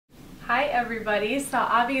Hi everybody. So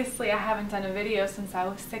obviously I haven't done a video since I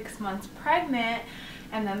was 6 months pregnant,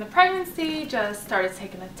 and then the pregnancy just started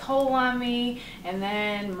taking a toll on me, and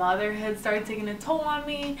then motherhood started taking a toll on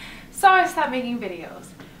me, so I stopped making videos.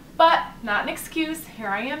 But not an excuse. Here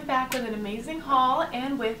I am back with an amazing haul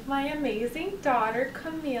and with my amazing daughter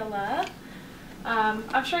Camila.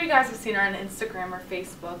 I'm sure you guys have seen her on Instagram or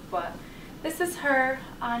Facebook, but this is her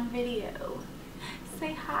on video.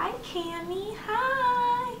 Say hi, Cammy.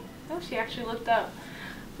 Hi. Oh, she actually looked up.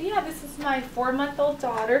 But yeah, this is my 4-month-old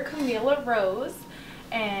daughter, Camila Rose,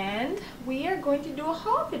 and we are going to do a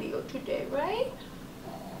haul video today, right?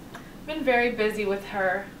 I've been very busy with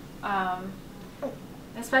her,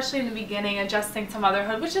 especially in the beginning, adjusting to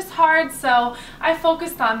motherhood, which is hard, so I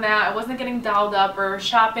focused on that. I wasn't getting dolled up or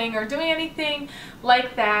shopping or doing anything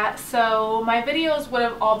like that, so my videos would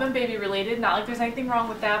have all been baby related. Not like there's anything wrong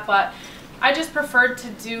with that, but I just preferred to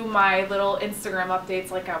do my little Instagram updates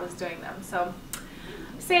like I was doing them. So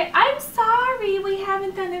say, I'm sorry we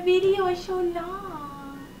haven't done a video in so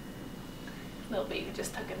long. Little baby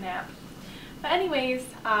just took a nap. But anyways,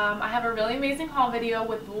 I have a really amazing haul video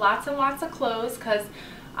with lots and lots of clothes because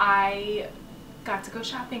I got to go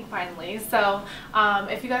shopping finally. So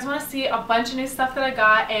if you guys want to see a bunch of new stuff that I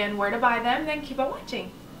got and where to buy them, then keep on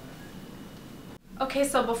watching. Okay,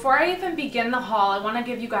 so before I even begin the haul, I want to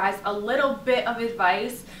give you guys a little bit of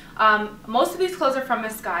advice. Most of these clothes are from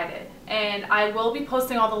Missguided, and I will be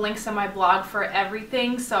posting all the links in my blog for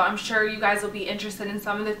everything, so I'm sure you guys will be interested in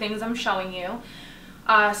some of the things I'm showing you.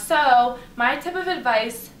 So my tip of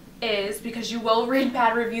advice is, because you will read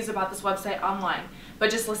bad reviews about this website online,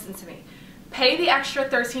 but just listen to me. Pay the extra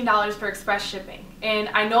 $13 for express shipping. And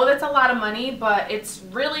I know that's a lot of money, but it's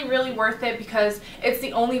really, really worth it because it's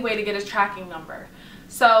the only way to get a tracking number.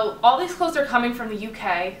 So all these clothes are coming from the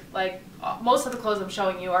UK. Like most of the clothes I'm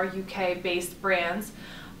showing you are UK based brands.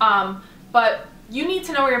 But you need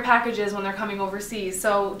to know where your package is when they're coming overseas.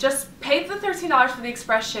 So just pay the $13 for the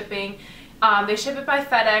express shipping. They ship it by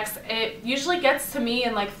FedEx. It usually gets to me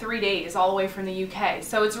in like 3 days all the way from the UK.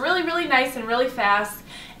 So it's really, really nice and really fast,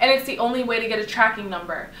 and it's the only way to get a tracking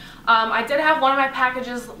number. I did have one of my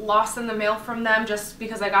packages lost in the mail from them just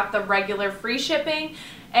because I got the regular free shipping,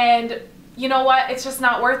 and you know what? It's just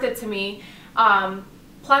not worth it to me.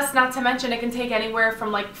 Plus, not to mention, it can take anywhere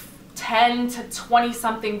from like 10 to 20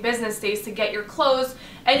 something business days to get your clothes,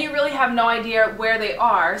 and you really have no idea where they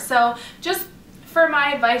are. So just for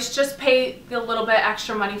my advice, just pay the little bit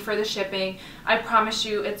extra money for the shipping. I promise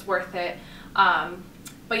you it's worth it.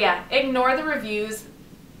 But yeah, ignore the reviews.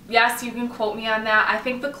 Yes, you can quote me on that. I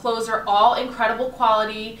think the clothes are all incredible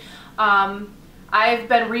quality. I've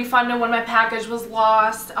been refunded when my package was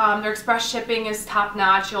lost. Their express shipping is top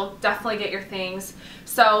notch. You'll definitely get your things.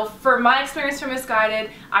 So for my experience from Missguided,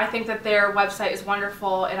 I think that their website is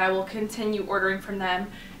wonderful, and I will continue ordering from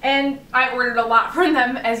them. And I ordered a lot from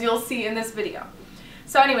them, as you'll see in this video.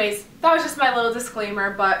 So anyways, that was just my little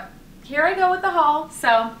disclaimer, but here I go with the haul.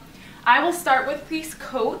 So I will start with these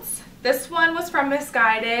coats. This one was from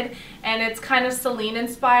Missguided, and it's kind of Celine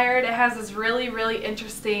inspired. It has this really, really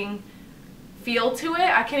interesting feel to it.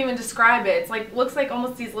 I can't even describe it. It's like, looks like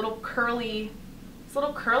almost these little curly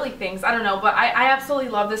things. I don't know, but I absolutely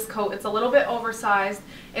love this coat. It's a little bit oversized.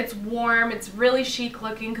 It's warm. It's really chic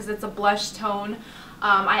looking because it's a blush tone.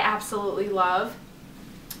 I absolutely love.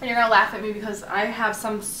 And you're gonna laugh at me because I have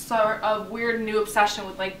some sort of weird new obsession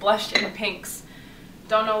with like blush and pinks.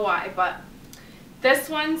 Don't know why, but this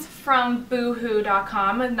one's from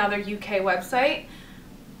Boohoo.com, another UK website.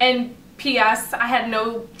 And P.S. I had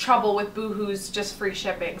no trouble with Boohoo's just free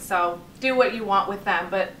shipping, so do what you want with them,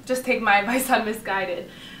 but just take my advice on Missguided.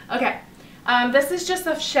 Okay, this is just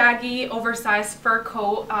a shaggy, oversized fur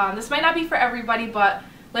coat. This might not be for everybody, but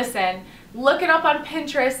listen, look it up on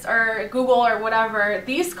Pinterest or Google or whatever.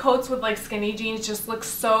 These coats with like skinny jeans just look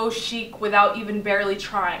so chic without even barely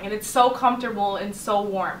trying, and it's so comfortable and so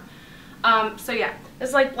warm. So yeah,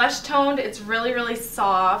 it's like blush toned. It's really, really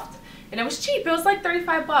soft, and it was cheap. It was like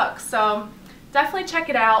 35 bucks. So definitely check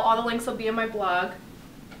it out. All the links will be in my blog.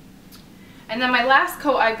 And then my last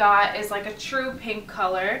coat I got is like a true pink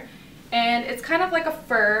color, and it's kind of like a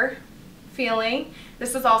fur feeling.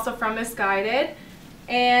 This is also from Missguided.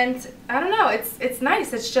 And I don't know, it's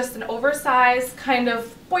nice. It's just an oversized kind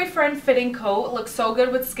of boyfriend fitting coat. It looks so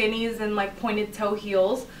good with skinnies and like pointed toe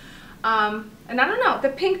heels. And I don't know, the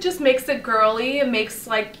pink just makes it girly. It makes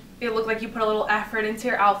like it look like you put a little effort into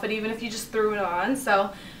your outfit even if you just threw it on. So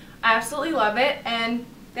I absolutely love it, and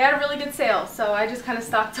they had a really good sale, so I just kind of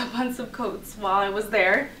stocked up on some coats while I was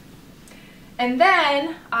there. And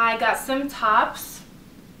then I got some tops.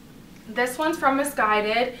 This one's from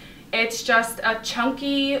Missguided, It's just a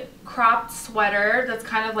chunky cropped sweater that's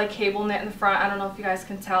kind of like cable knit in the front. I don't know if you guys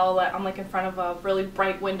can tell that I'm like in front of a really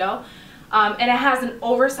bright window. And it has an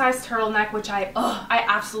oversized turtleneck, which I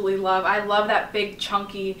absolutely love. I love that big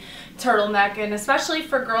chunky turtleneck, and especially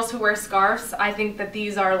for girls who wear scarves, I think that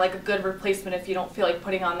these are like a good replacement if you don't feel like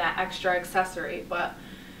putting on that extra accessory. But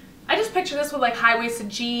I just picture this with like high-waisted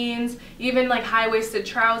jeans, even like high-waisted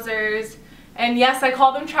trousers. And yes, I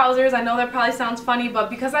call them trousers. I know that probably sounds funny, but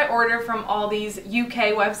because I order from all these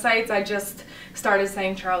UK websites, I just started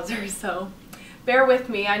saying trousers, so bear with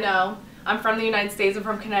me. I know I'm from the United States, I'm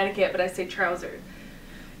from Connecticut, but I say trousers.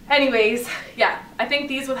 Anyways, yeah, I think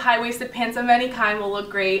these with high-waisted pants of any kind will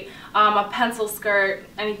look great. A pencil skirt,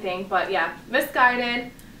 anything, but yeah,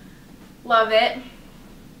 Missguided, love it.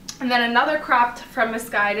 And then another cropped from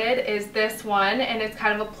Missguided is this one, and it's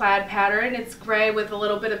kind of a plaid pattern. It's gray with a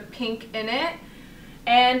little bit of pink in it.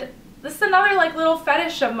 And this is another like little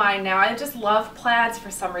fetish of mine now. I just love plaids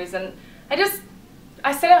for some reason.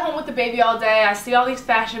 I sit at home with the baby all day, I see all these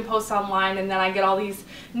fashion posts online, and then I get all these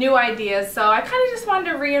new ideas. So I kind of just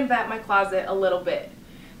wanted to reinvent my closet a little bit.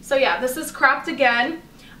 So yeah, this is cropped again.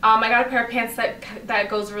 I got a pair of pants that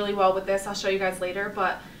goes really well with this. I'll show you guys later,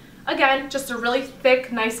 but again, just a really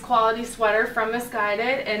thick, nice quality sweater from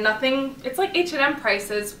Missguided, and nothing, it's like H&M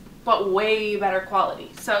prices, but way better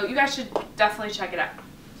quality. So you guys should definitely check it out.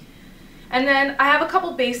 And then I have a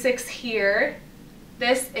couple basics here.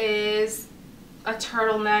 This is a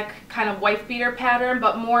turtleneck kind of wife beater pattern,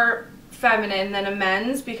 but more feminine than a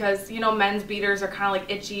men's, because you know men's beaters are kind of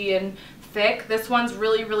like itchy and thick. This one's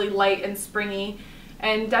really, really light and springy,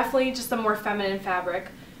 and definitely just a more feminine fabric.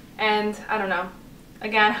 And I don't know,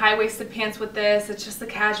 again, high-waisted pants with this. It's just a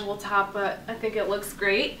casual top, but I think it looks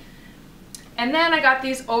great. And then I got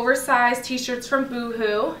these oversized t-shirts from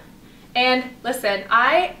Boohoo. And listen,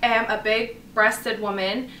 I am a big breasted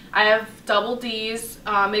woman. I have double D's,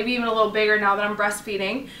 maybe even a little bigger now that I'm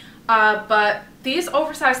breastfeeding. But these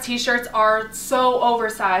oversized t-shirts are so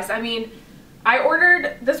oversized. I mean, I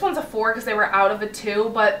ordered, this one's a 4 because they were out of a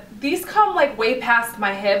 2, but these come like way past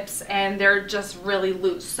my hips and they're just really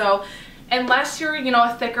loose. So unless you're, you know,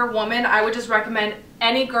 a thicker woman, I would just recommend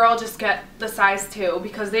any girl just get the size 2,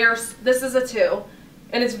 because this is a 2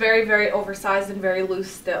 and it's very, very oversized and very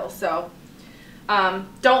loose still. So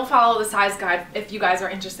don't follow the size guide if you guys are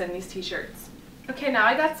interested in these t-shirts. Okay, now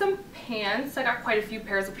I got some pants. I got quite a few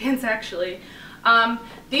pairs of pants actually.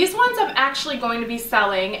 These ones I'm actually going to be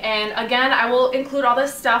selling, and again, I will include all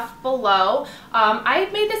this stuff below. I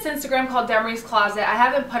made this Instagram called Demree's Closet. I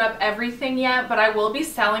haven't put up everything yet, but I will be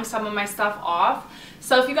selling some of my stuff off.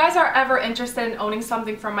 So if you guys are ever interested in owning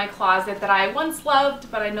something from my closet that I once loved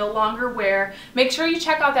but I no longer wear, make sure you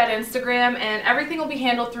check out that Instagram, and everything will be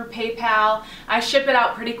handled through PayPal. I ship it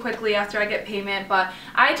out pretty quickly after I get payment, but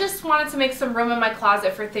I just wanted to make some room in my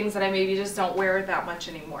closet for things that I maybe just don't wear that much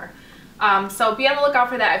anymore. So be on the lookout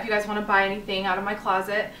for that if you guys want to buy anything out of my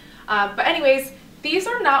closet. But anyways, these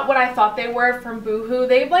are not what I thought they were from Boohoo.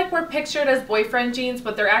 They like were pictured as boyfriend jeans,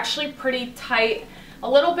 but they're actually pretty tight. A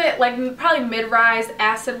little bit like probably mid-rise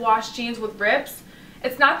acid wash jeans with rips.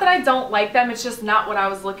 It's not that I don't like them, it's just not what I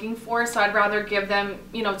was looking for, so I'd rather give them,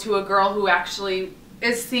 you know, to a girl who actually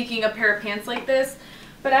is seeking a pair of pants like this.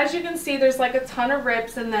 But as you can see, there's like a ton of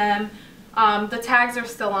rips in them. The tags are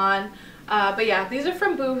still on. But yeah, these are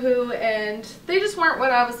from Boohoo, and they just weren't what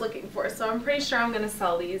I was looking for, so I'm pretty sure I'm going to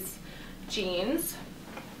sell these jeans.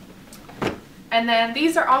 And then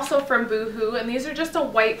these are also from Boohoo, and these are just a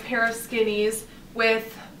white pair of skinnies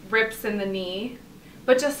with rips in the knee,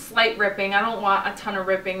 but just slight ripping. I don't want a ton of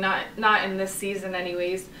ripping, not in this season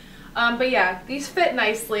anyways. But yeah, these fit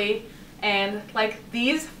nicely, and like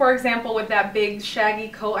these, for example, with that big shaggy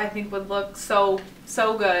coat, I think would look so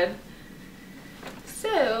good.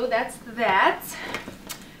 So that's that.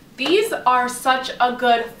 These are such a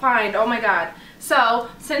good find, oh my god. So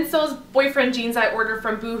since those boyfriend jeans I ordered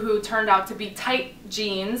from Boohoo turned out to be tight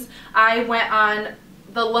jeans, I went on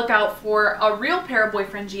the lookout for a real pair of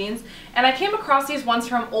boyfriend jeans, and I came across these ones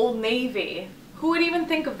from Old Navy. Who would even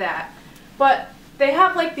think of that? But they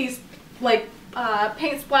have like these like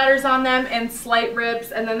paint splatters on them and slight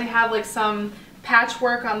rips, and then they have like some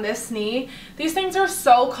patchwork on this knee. These things are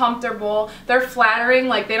so comfortable. They're flattering,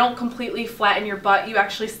 like they don't completely flatten your butt. You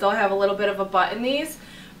actually still have a little bit of a butt in these.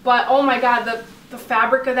 But oh my god, the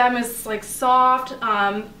fabric of them is like soft,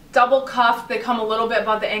 double cuffed. They come a little bit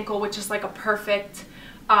above the ankle, which is like a perfect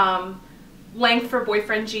length for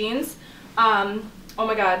boyfriend jeans. Oh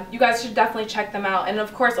my god, you guys should definitely check them out. And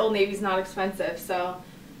of course, Old Navy's not expensive, so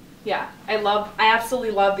yeah, I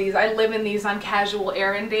absolutely love these. I live in these on casual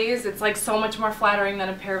errand days. It's like so much more flattering than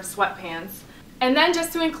a pair of sweatpants. And then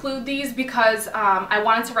just to include these, because I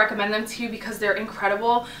wanted to recommend them to you because they're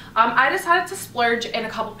incredible, I decided to splurge in a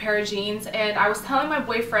couple pair of jeans, and I was telling my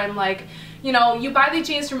boyfriend, like, you know, you buy the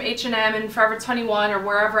jeans from H&M and Forever 21 or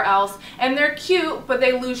wherever else, and they're cute, but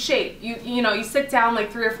they lose shape. You know, you sit down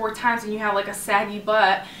like 3 or 4 times and you have like a saggy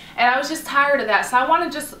butt, and I was just tired of that. So I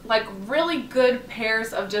wanted just like really good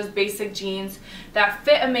pairs of just basic jeans that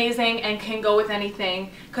fit amazing and can go with anything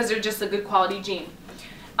because they're just a good quality jean.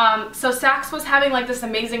 So Saks was having like this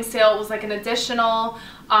amazing sale. It was like an additional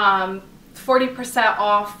 40%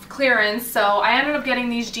 off clearance, so I ended up getting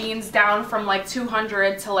these jeans down from like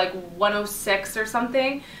 200 to like 106 or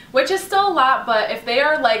something, which is still a lot, but if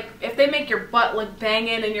they make your butt look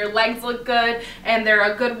banging and your legs look good and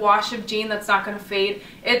they're a good wash of jean that's not going to fade,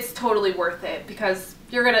 it's totally worth it, because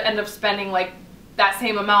you're going to end up spending like that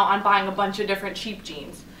same amount on buying a bunch of different cheap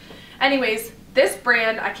jeans. Anyways, this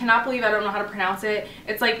brand, I cannot believe I don't know how to pronounce it.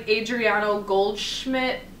 It's like Adriano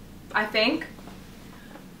Goldschmidt, I think.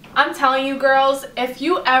 I'm telling you girls, if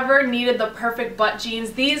you ever needed the perfect butt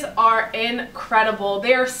jeans, these are incredible.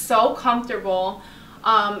 They are so comfortable.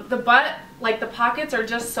 The butt, like the pockets are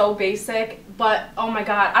just so basic, but oh my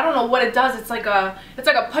god, I don't know what it does. It's like a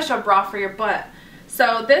push-up bra for your butt.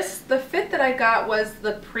 So the fit that I got was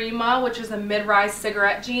the Prima, which is a mid-rise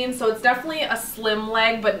cigarette jean. So it's definitely a slim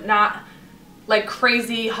leg, but not like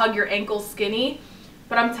crazy hug your ankle skinny.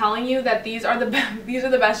 But I'm telling you that these are the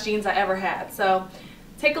best jeans I ever had. So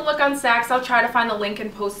take a look on Saks. I'll try to find the link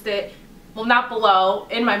and post it. Well, not below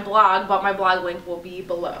in my blog, but my blog link will be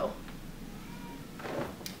below.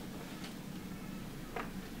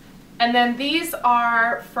 And then these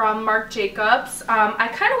are from Marc Jacobs. I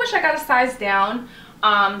kind of wish I got a size down,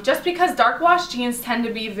 just because dark wash jeans tend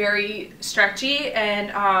to be very stretchy,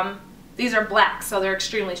 and these are black, so they're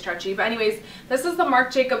extremely stretchy. But anyways, this is the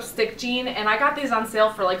Marc Jacobs stick jean, and I got these on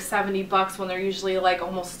sale for like 70 bucks when they're usually like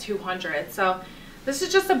almost 200. So this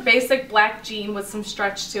is just a basic black jean with some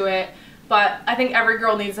stretch to it, but I think every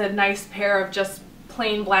girl needs a nice pair of just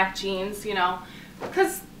plain black jeans, you know,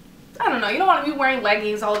 because I don't know, you don't want to be wearing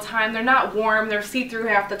leggings all the time. They're not warm, they're see-through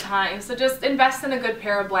half the time, so just invest in a good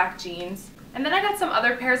pair of black jeans. And then I got some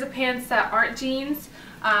other pairs of pants that aren't jeans.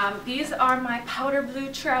 These are my powder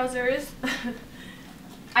blue trousers.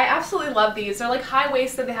 I absolutely love these. They're like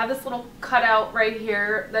high-waisted. They have this little cutout right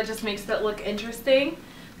here that just makes it look interesting.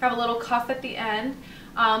 They have a little cuff at the end.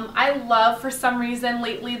 I love, for some reason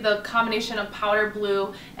lately, the combination of powder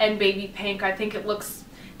blue and baby pink. I think it looks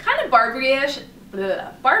kind of Barbie-ish,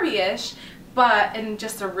 but in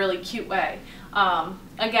just a really cute way.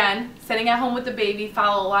 Again, sitting at home with the baby,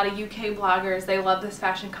 follow a lot of UK bloggers. They love this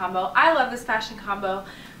fashion combo. I love this fashion combo.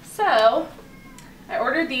 So I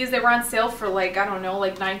ordered these. They were on sale for like, I don't know,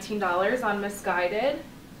 like $19 on Missguided.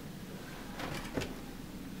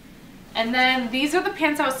 And then these are the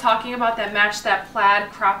pants I was talking about that match that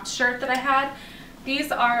plaid cropped shirt that I had.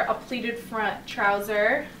 These are a pleated front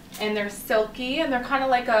trouser, and they're silky, and they're kind of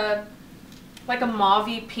like a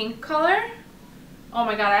mauve-y pink color. Oh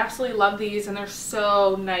my god, I absolutely love these, and they're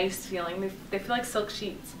so nice feeling. They feel like silk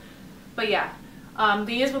sheets. But yeah,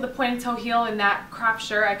 these with a pointed toe heel and that cropped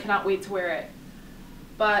shirt, I cannot wait to wear it.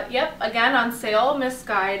 But yep, again on sale,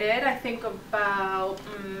 Missguided. I think about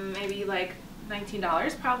maybe like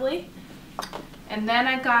 $19 probably. And then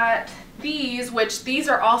I got these, which these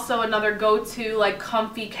are also another go-to like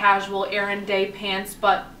comfy casual errand day pants,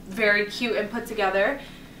 but very cute and put together.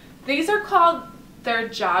 These are called, they're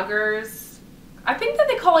joggers. I think that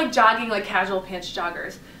they call like jogging like casual pants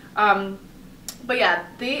joggers. But yeah,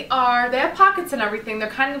 they have pockets and everything. They're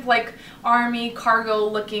kind of like army cargo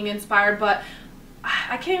looking inspired, but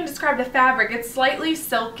I can't even describe the fabric. It's slightly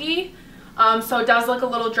silky, so it does look a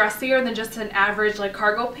little dressier than just an average like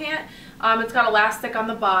cargo pant. It's got elastic on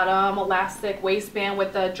the bottom, elastic waistband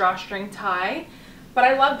with a drawstring tie. But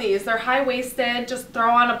I love these. They're high-waisted. Just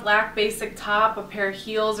throw on a black basic top, a pair of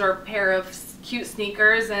heels, or a pair of cute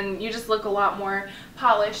sneakers, and you just look a lot more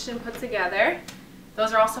polished and put together.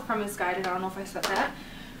 Those are also from Missguided. I don't know if I said that.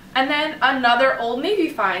 And then another Old Navy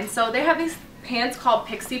find. So they have these pants called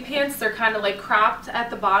pixie pants. They're kind of like cropped at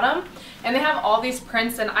the bottom, and they have all these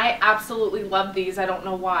prints, and I absolutely love these. I don't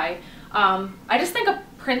know why. I just think a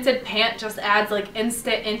printed pant just adds like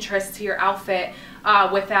instant interest to your outfit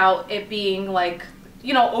without it being like,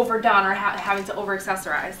 you know, overdone or having to over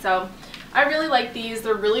accessorize. So I really like these.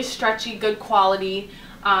 They're really stretchy, good quality,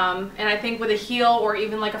 and I think with a heel or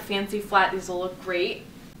even like a fancy flat, these will look great.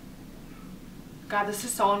 God, this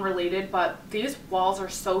is so unrelated, but these walls are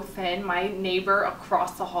so thin. My neighbor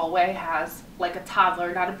across the hallway has like a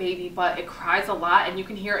toddler, not a baby, but it cries a lot and you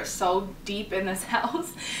can hear it so deep in this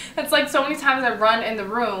house. It's like so many times I run in the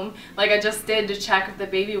room, like I just did, to check if the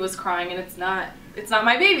baby was crying, and it's not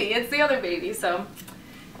my baby, it's the other baby. So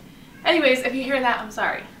anyways, if you hear that, I'm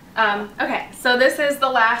sorry. Okay, so this is the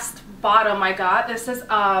last bottom I got. This is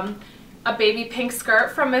a baby pink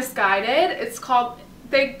skirt from Missguided. It's called,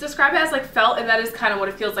 they describe it as like felt, and that is kind of what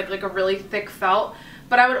it feels like a really thick felt.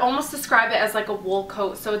 But I would almost describe it as like a wool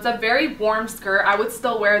coat. So it's a very warm skirt. I would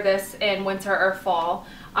still wear this in winter or fall,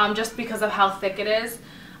 just because of how thick it is.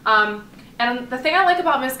 And the thing I like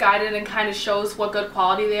about Missguided, and kind of shows what good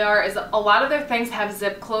quality they are, is a lot of their things have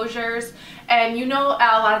zip closures. And you know,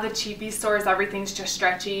 at a lot of the cheapy stores, everything's just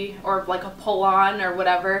stretchy or like a pull-on or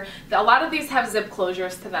whatever. A lot of these have zip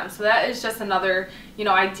closures to them. So that is just another, you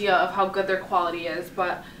know, idea of how good their quality is.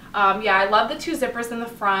 But yeah, I love the two zippers in the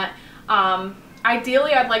front.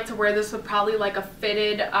 Ideally, I'd like to wear this with probably like a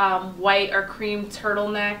fitted white or cream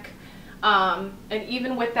turtleneck. And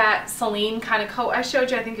even with that Celine kind of coat I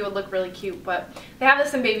showed you, I think it would look really cute. But they have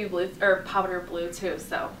this in baby blue or powder blue too,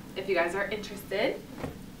 so if you guys are interested.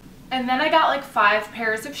 And then I got like 5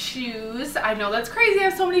 pairs of shoes. I know that's crazy, I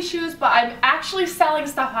have so many shoes, but I'm actually selling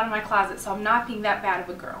stuff out of my closet, so I'm not being that bad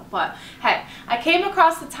of a girl. But hey, I came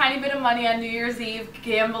across a tiny bit of money on New Year's Eve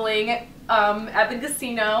gambling at the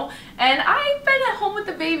casino, and I've been at home with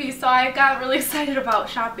the baby, so I got really excited about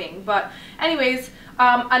shopping. But anyways,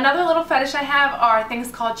 another little fetish I have are things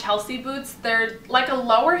called Chelsea boots. They're like a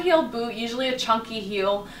lower heel boot, usually a chunky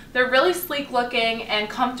heel. They're really sleek looking and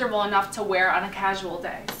comfortable enough to wear on a casual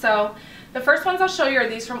day. So the first ones I'll show you are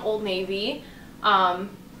these from Old Navy.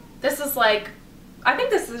 This is like, I think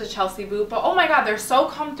this is a Chelsea boot, but oh my god, they're so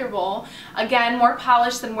comfortable. Again, more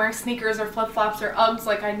polished than wearing sneakers or flip-flops or Uggs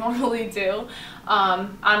like I normally do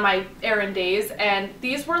on my errand days. And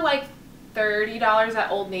these were like $30 at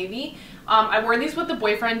Old Navy. I wore these with the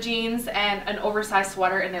boyfriend jeans and an oversized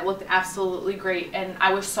sweater, and it looked absolutely great, and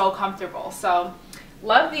I was so comfortable. So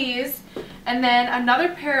love these. And then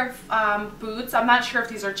another pair of boots. I'm not sure if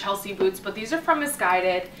these are Chelsea boots, but these are from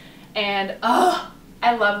Missguided, and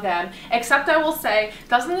I love them. Except I will say,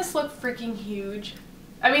 doesn't this look freaking huge?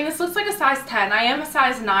 I mean, this looks like a size 10. I am a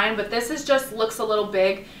size 9, but this is just looks a little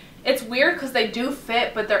big. It's weird because they do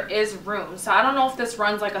fit, but there is room. So I don't know if this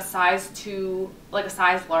runs like a size 2, like a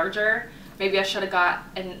size larger. Maybe I should have got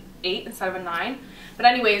an 8 instead of a 9. But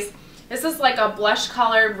anyways, this is like a blush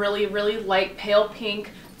color, really, really light pale pink,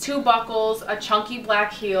 2 buckles, a chunky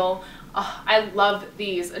black heel. I love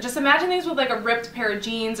these. Just imagine these with like a ripped pair of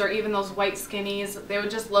jeans or even those white skinnies. They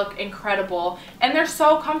would just look incredible. And they're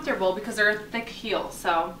so comfortable because they're a thick heel.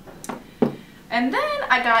 So, and then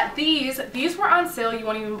I got these. These were on sale, you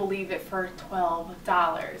won't even believe it, for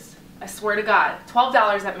 $12. I swear to God,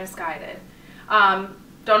 $12 at Missguided.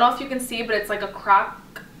 Don't know if you can see, but it's like a croc,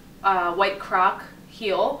 white croc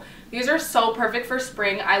heel. These are so perfect for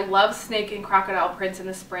spring. I love snake and crocodile prints in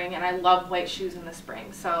the spring, and I love white shoes in the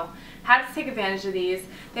spring. So had to take advantage of these.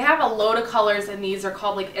 They have a load of colors, and these are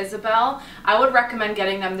called like Isabel. I would recommend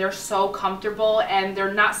getting them. They're so comfortable, and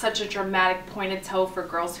they're not such a dramatic pointed toe for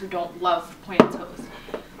girls who don't love pointed toes.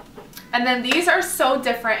 And then these are so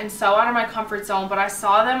different and so out of my comfort zone, but I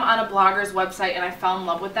saw them on a blogger's website and I fell in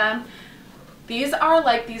love with them. These are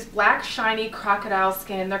like these black shiny crocodile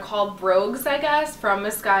skin. They're called brogues, I guess, from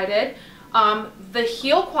Missguided. The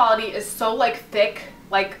heel quality is so like thick,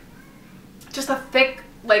 like just a thick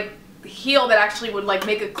like heel that actually would like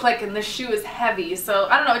make a click, and this shoe is heavy. So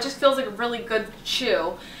I don't know, it just feels like a really good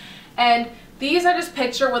shoe. And these I just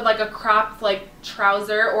picture with like a cropped like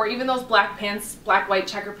trouser, or even those black pants, black white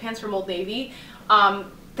checker pants from Old Navy.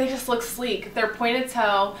 They just look sleek. They're pointed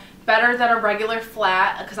toe, better than a regular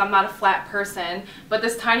flat because I'm not a flat person. But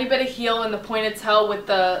this tiny bit of heel and the pointed toe with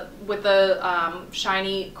the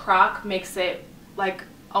shiny croc makes it like,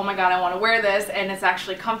 oh my god, I want to wear this, and it's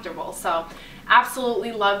actually comfortable. So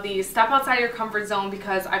absolutely love these. Step outside your comfort zone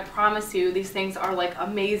because I promise you these things are like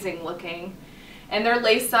amazing looking. And they're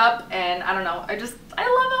lace up, and I don't know, I love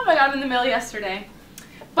them. I got them in the mail yesterday.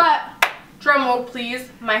 But drum roll please,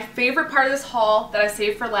 my favorite part of this haul that I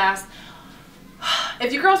saved for last.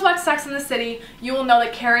 If you girls watch Sex and the City, you will know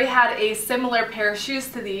that Carrie had a similar pair of shoes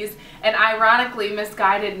to these, and ironically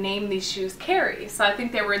Missguided named these shoes Carrie, so I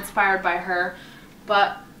think they were inspired by her.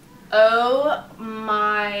 But oh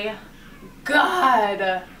my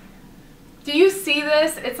god, do you see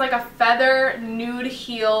this? It's like a feather nude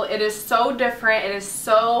heel. It is so different. It is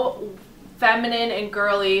so feminine and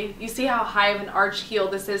girly. You see how high of an arch heel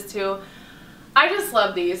this is too. I just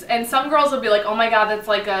love these, and some girls will be like, oh my god, that's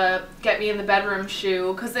like a get me in the bedroom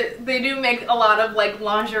shoe, because they do make a lot of like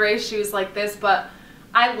lingerie shoes like this, but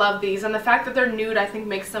I love these, and the fact that they're nude I think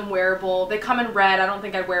makes them wearable. They come in red. I don't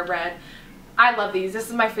think I'd wear red. I love these. This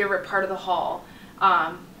is my favorite part of the haul.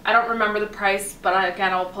 I don't remember the price, but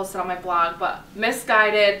again, I'll post it on my blog, but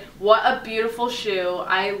Missguided, what a beautiful shoe.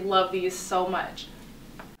 I love these so much.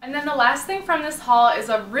 And then the last thing from this haul is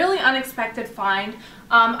a really unexpected find.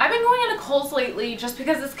 I've been going into Kohl's lately just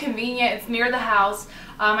because it's convenient, it's near the house.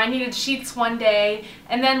 I needed sheets one day,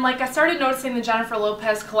 and then like I started noticing the Jennifer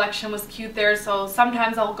Lopez collection was cute there, so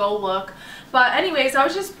sometimes I'll go look. But anyways, I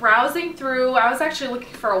was just browsing through. I was actually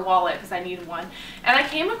looking for a wallet because I needed one, and I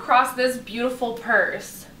came across this beautiful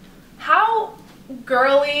purse. How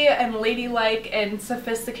girly and ladylike and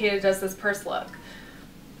sophisticated does this purse look?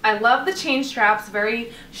 I love the chain straps,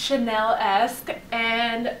 very Chanel-esque,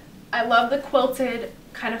 and I love the quilted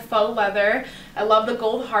kind of faux leather. I love the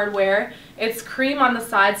gold hardware. It's cream on the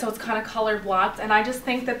side, so it's kind of color blocked, and I just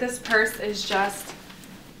think that this purse is just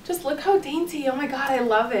look how dainty. Oh my god, I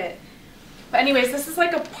love it. But anyways, this is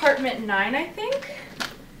like apartment 9, I think.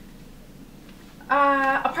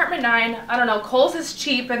 Apartment 9, I don't know, Kohl's is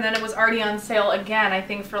cheap, and then it was already on sale again, I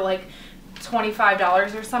think for like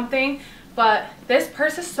 $25 or something. But this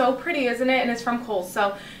purse is so pretty, isn't it? And it's from Kohl's,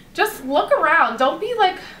 so just look around. Don't be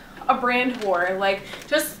like a brand whore. Like,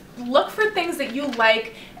 just look for things that you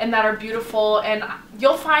like and that are beautiful, and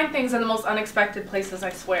you'll find things in the most unexpected places, I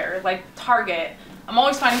swear. Like Target. I'm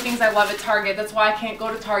always finding things I love at Target. That's why I can't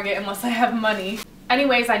go to Target unless I have money.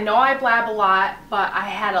 Anyways, I know I blab a lot, but I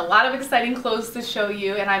had a lot of exciting clothes to show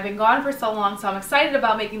you, and I've been gone for so long, so I'm excited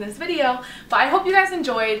about making this video. But I hope you guys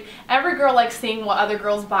enjoyed. Every girl likes seeing what other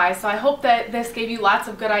girls buy, so I hope that this gave you lots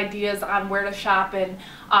of good ideas on where to shop and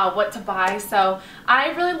what to buy. So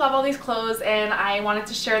I really love all these clothes, and I wanted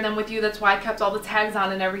to share them with you. That's why I kept all the tags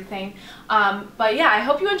on and everything. But yeah, I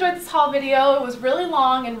hope you enjoyed this haul video. It was really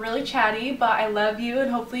long and really chatty, but I love you, and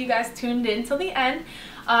hopefully you guys tuned in till the end.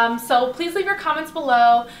 So please leave your comments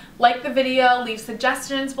below, like the video, leave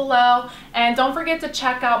suggestions below, and don't forget to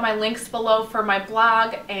check out my links below for my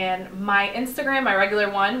blog and my Instagram, my regular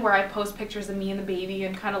one, where I post pictures of me and the baby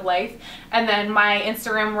and kind of life, and then my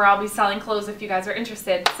Instagram where I'll be selling clothes if you guys are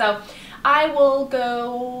interested. So I will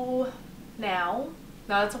go now.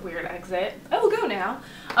 No, that's a weird exit. I will go now.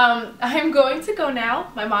 I'm going to go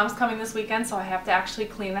now. My mom's coming this weekend, so I have to actually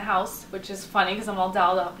clean the house, which is funny because I'm all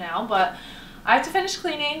dolled up now, but I have to finish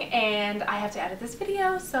cleaning and I have to edit this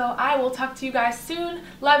video, so I will talk to you guys soon.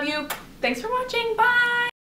 Love you. Thanks for watching. Bye!